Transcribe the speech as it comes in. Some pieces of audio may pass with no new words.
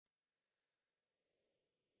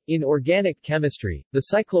In organic chemistry, the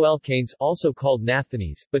cycloalkanes, also called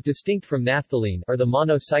naphthanes, but distinct from naphthalene, are the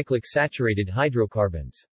monocyclic saturated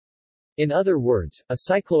hydrocarbons. In other words, a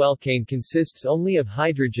cycloalkane consists only of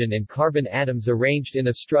hydrogen and carbon atoms arranged in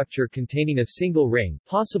a structure containing a single ring,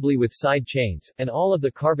 possibly with side chains, and all of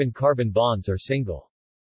the carbon-carbon bonds are single.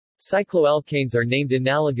 Cycloalkanes are named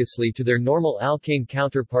analogously to their normal alkane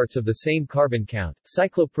counterparts of the same carbon count: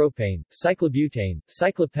 cyclopropane, cyclobutane,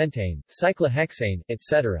 cyclopentane, cyclohexane,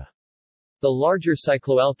 etc. The larger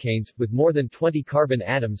cycloalkanes, with more than 20 carbon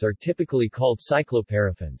atoms, are typically called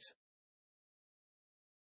cycloparaffins.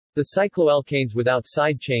 The cycloalkanes without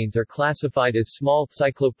side chains are classified as small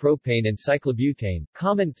cyclopropane and cyclobutane,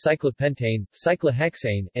 common cyclopentane,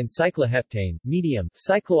 cyclohexane, and cycloheptane, medium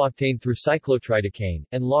cyclooctane through cyclotridecane,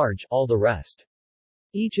 and large all the rest.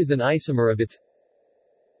 Each is an isomer of its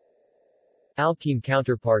alkene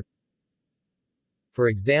counterpart. For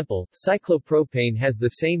example, cyclopropane has the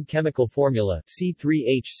same chemical formula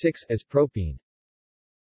C3H6 as propene.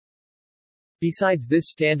 Besides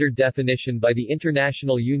this standard definition by the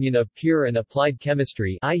International Union of Pure and Applied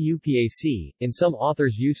Chemistry (IUPAC), in some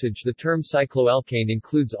authors' usage the term cycloalkane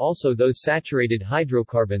includes also those saturated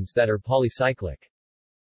hydrocarbons that are polycyclic.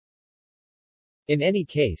 In any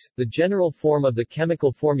case, the general form of the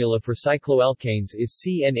chemical formula for cycloalkanes is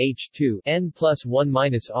CnH2 N plus 1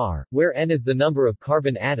 minus R, where N is the number of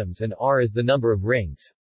carbon atoms and R is the number of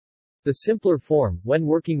rings. The simpler form, when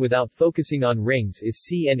working without focusing on rings, is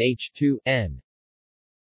CnH2N.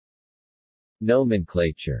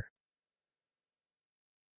 Nomenclature.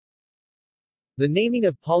 The naming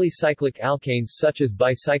of polycyclic alkanes such as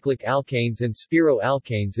bicyclic alkanes and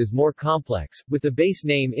spiroalkanes is more complex, with the base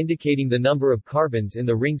name indicating the number of carbons in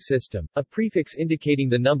the ring system, a prefix indicating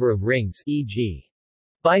the number of rings, e.g.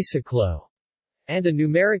 bicyclo, and a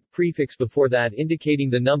numeric prefix before that indicating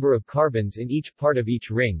the number of carbons in each part of each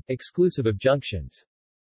ring, exclusive of junctions.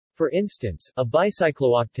 For instance, a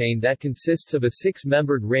bicyclooctane that consists of a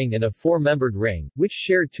 6-membered ring and a 4-membered ring, which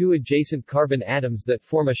share two adjacent carbon atoms that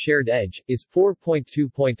form a shared edge, is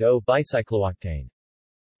 4.2.0 bicyclooctane.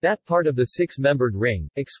 That part of the 6-membered ring,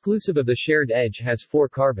 exclusive of the shared edge, has 4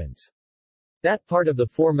 carbons. That part of the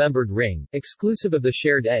 4-membered ring, exclusive of the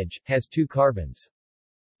shared edge, has 2 carbons.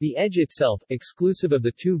 The edge itself, exclusive of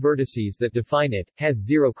the 2 vertices that define it, has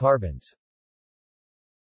 0 carbons.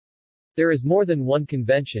 There is more than one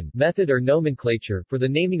convention, method or nomenclature, for the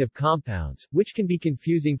naming of compounds, which can be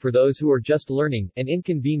confusing for those who are just learning, and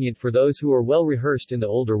inconvenient for those who are well rehearsed in the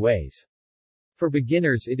older ways. For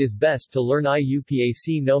beginners it is best to learn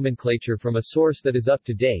IUPAC nomenclature from a source that is up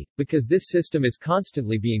to date, because this system is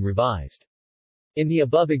constantly being revised. In the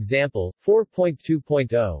above example,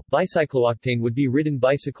 4.2.0 bicyclooctane would be written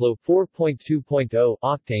bicyclo 4.2.0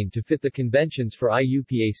 octane to fit the conventions for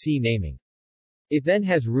IUPAC naming. It then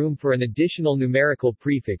has room for an additional numerical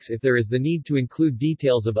prefix if there is the need to include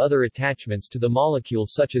details of other attachments to the molecule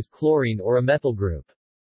such as chlorine or a methyl group.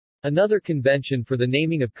 Another convention for the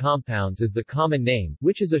naming of compounds is the common name,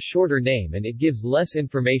 which is a shorter name and it gives less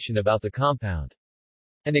information about the compound.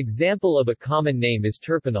 An example of a common name is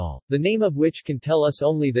terpenol, the name of which can tell us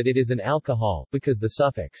only that it is an alcohol, because the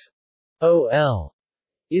suffix ol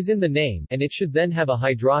is in the name, and it should then have a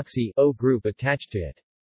hydroxy O group attached to it.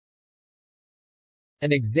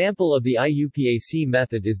 An example of the IUPAC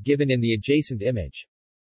method is given in the adjacent image.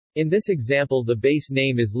 In this example the base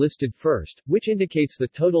name is listed first, which indicates the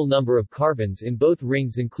total number of carbons in both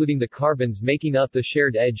rings including the carbons making up the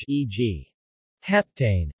shared edge, e.g.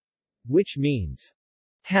 heptane, which means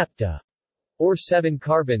hepta, or 7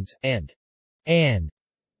 carbons, and an,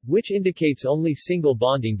 which indicates only single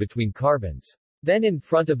bonding between carbons. Then in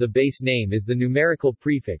front of the base name is the numerical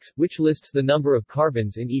prefix, which lists the number of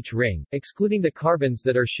carbons in each ring, excluding the carbons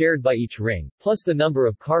that are shared by each ring, plus the number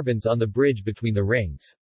of carbons on the bridge between the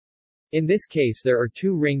rings. In this case there are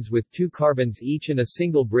 2 rings with 2 carbons each and a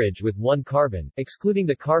single bridge with 1 carbon, excluding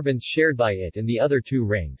the carbons shared by it and the other 2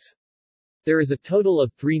 rings. There is a total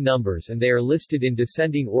of 3 numbers and they are listed in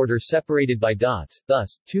descending order separated by dots,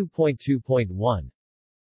 thus, 2.2.1.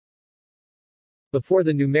 Before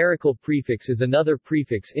the numerical prefix is another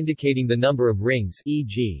prefix indicating the number of rings,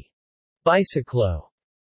 e.g. bicyclo.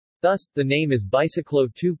 Thus, the name is bicyclo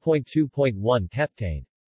 2.2.1 heptane.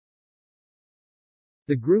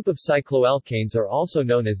 The group of cycloalkanes are also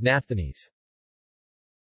known as naphthanes.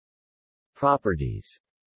 Properties.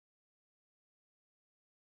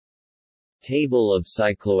 Table of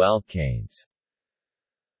cycloalkanes.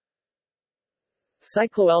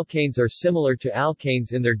 Cycloalkanes are similar to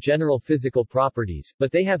alkanes in their general physical properties,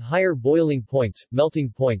 but they have higher boiling points,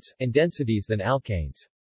 melting points, and densities than alkanes.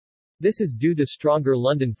 This is due to stronger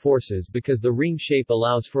London forces because the ring shape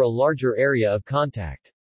allows for a larger area of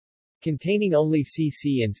contact. Containing only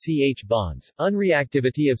CC and CH bonds,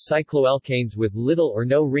 unreactivity of cycloalkanes with little or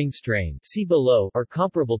no ring strain, see below, are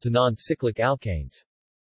comparable to non-cyclic alkanes.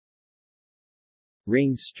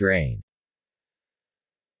 Ring strain.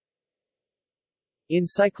 In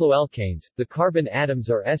cycloalkanes, the carbon atoms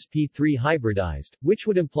are sp3 hybridized, which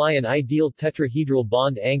would imply an ideal tetrahedral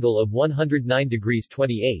bond angle of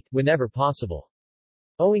 109°28 whenever possible.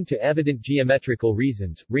 Owing to evident geometrical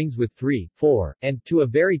reasons, rings with 3, 4, and, to a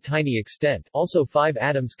very tiny extent, also 5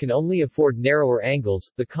 atoms can only afford narrower angles.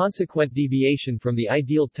 The consequent deviation from the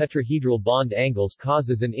ideal tetrahedral bond angles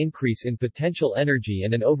causes an increase in potential energy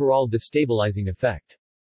and an overall destabilizing effect.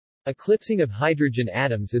 Eclipsing of hydrogen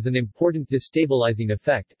atoms is an important destabilizing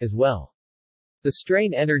effect, as well. The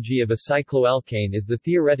strain energy of a cycloalkane is the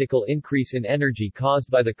theoretical increase in energy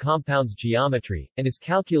caused by the compound's geometry, and is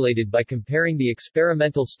calculated by comparing the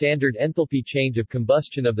experimental standard enthalpy change of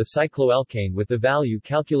combustion of the cycloalkane with the value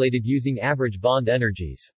calculated using average bond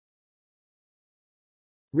energies.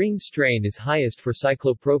 Ring strain is highest for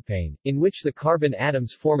cyclopropane, in which the carbon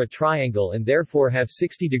atoms form a triangle and therefore have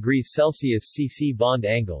 60°C CC bond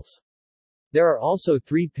angles. There are also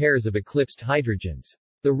 3 pairs of eclipsed hydrogens.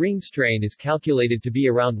 The ring strain is calculated to be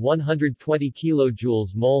around 120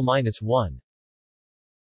 kJ mol-1.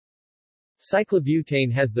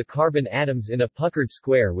 Cyclobutane has the carbon atoms in a puckered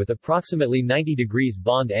square with approximately 90°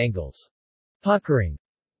 bond angles. Puckering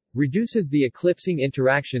reduces the eclipsing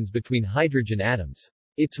interactions between hydrogen atoms.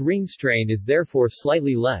 Its ring strain is therefore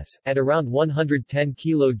slightly less, at around 110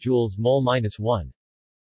 kJ mol-1.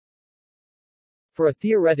 For a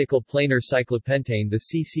theoretical planar cyclopentane, the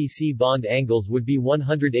CCC bond angles would be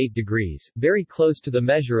 108 degrees, very close to the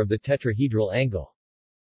measure of the tetrahedral angle.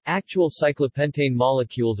 Actual cyclopentane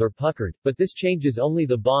molecules are puckered, but this changes only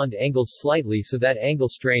the bond angles slightly so that angle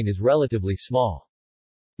strain is relatively small.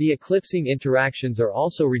 The eclipsing interactions are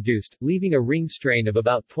also reduced, leaving a ring strain of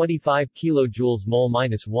about 25 kJ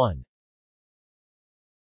mol-1.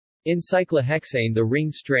 In cyclohexane, the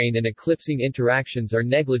ring strain and eclipsing interactions are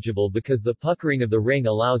negligible because the puckering of the ring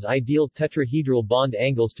allows ideal tetrahedral bond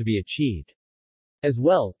angles to be achieved. As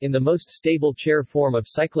well, in the most stable chair form of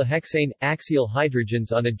cyclohexane, axial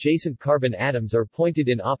hydrogens on adjacent carbon atoms are pointed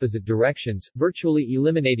in opposite directions, virtually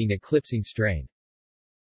eliminating eclipsing strain.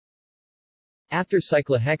 After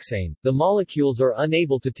cyclohexane, the molecules are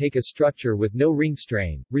unable to take a structure with no ring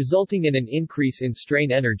strain, resulting in an increase in strain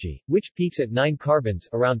energy, which peaks at 9 carbons,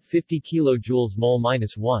 around 50 kJ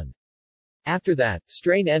mol-1. After that,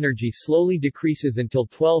 strain energy slowly decreases until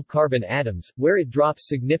 12 carbon atoms, where it drops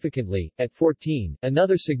significantly. At 14,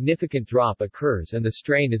 another significant drop occurs and the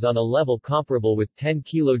strain is on a level comparable with 10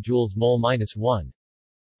 kJ mol-1.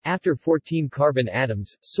 After 14 carbon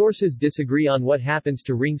atoms, sources disagree on what happens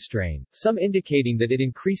to ring strain, some indicating that it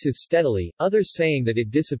increases steadily, others saying that it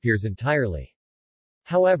disappears entirely.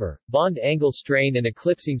 However, bond angle strain and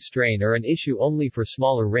eclipsing strain are an issue only for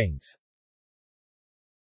smaller rings.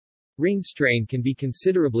 Ring strain can be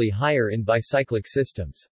considerably higher in bicyclic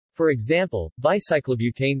systems. For example,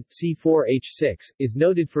 bicyclobutane, C4H6, is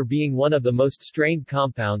noted for being one of the most strained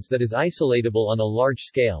compounds that is isolatable on a large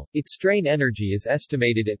scale. Its strain energy is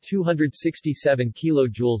estimated at 267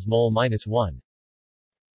 kJ mol-1.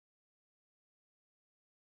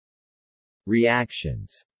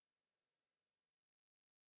 Reactions.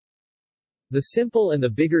 The simple and the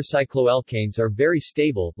bigger cycloalkanes are very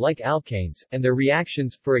stable, like alkanes, and their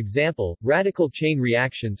reactions, for example, radical chain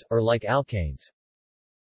reactions, are like alkanes.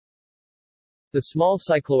 The small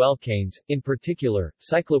cycloalkanes, in particular,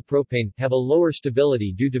 cyclopropane, have a lower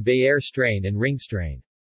stability due to Baeyer strain and ring strain.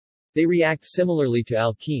 They react similarly to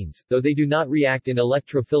alkenes, though they do not react in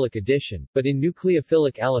electrophilic addition, but in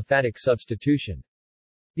nucleophilic aliphatic substitution.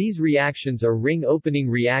 These reactions are ring opening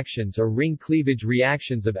reactions or ring cleavage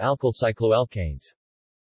reactions of alkyl cycloalkanes.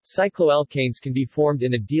 Cycloalkanes can be formed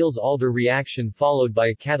in a Diels-Alder reaction followed by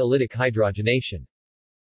a catalytic hydrogenation.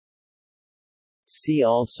 See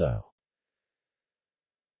also: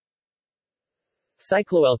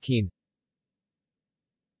 cycloalkene,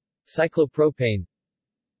 cyclopropane,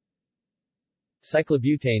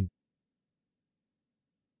 cyclobutane,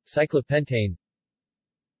 cyclopentane,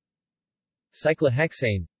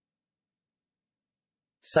 cyclohexane,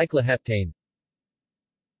 cycloheptane,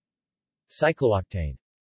 cyclooctane.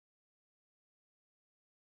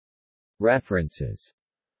 References: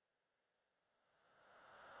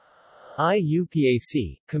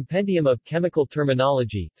 IUPAC, Compendium of Chemical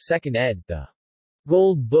Terminology, 2nd ed., The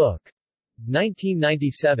Gold Book,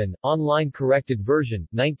 1997, online corrected version,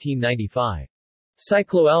 1995.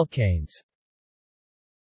 Cycloalkanes.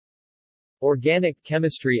 Organic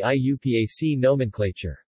Chemistry IUPAC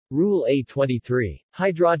Nomenclature. Rule A23.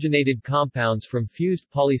 Hydrogenated compounds from fused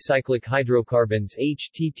polycyclic hydrocarbons.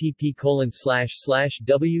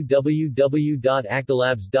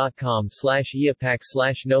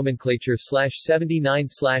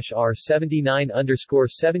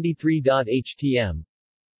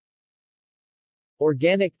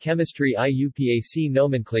 Organic Chemistry IUPAC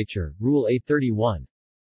Nomenclature, Rule A31.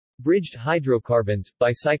 Bridged hydrocarbons,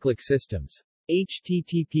 bicyclic systems.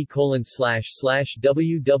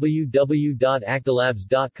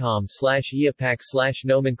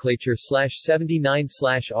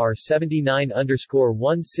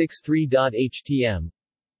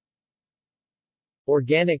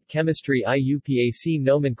 Organic Chemistry IUPAC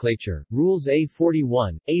Nomenclature, Rules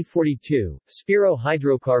A41, A42,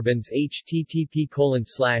 Spirohydrocarbons.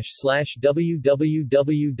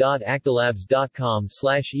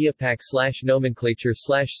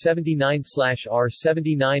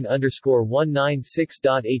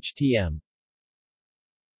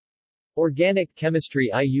 Organic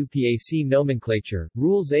Chemistry IUPAC Nomenclature,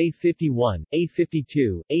 Rules A51,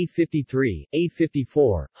 A52, A53,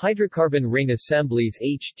 A54, Hydrocarbon ring assemblies.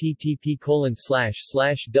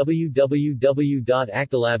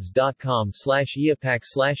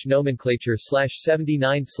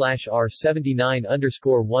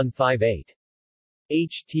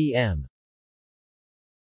 htm.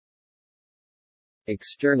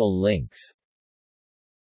 External links.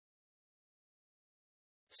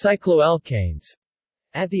 Cycloalkanes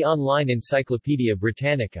at the online Encyclopaedia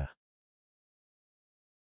Britannica.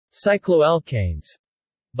 Cycloalkanes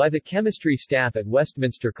by the chemistry staff at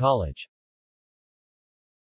Westminster College.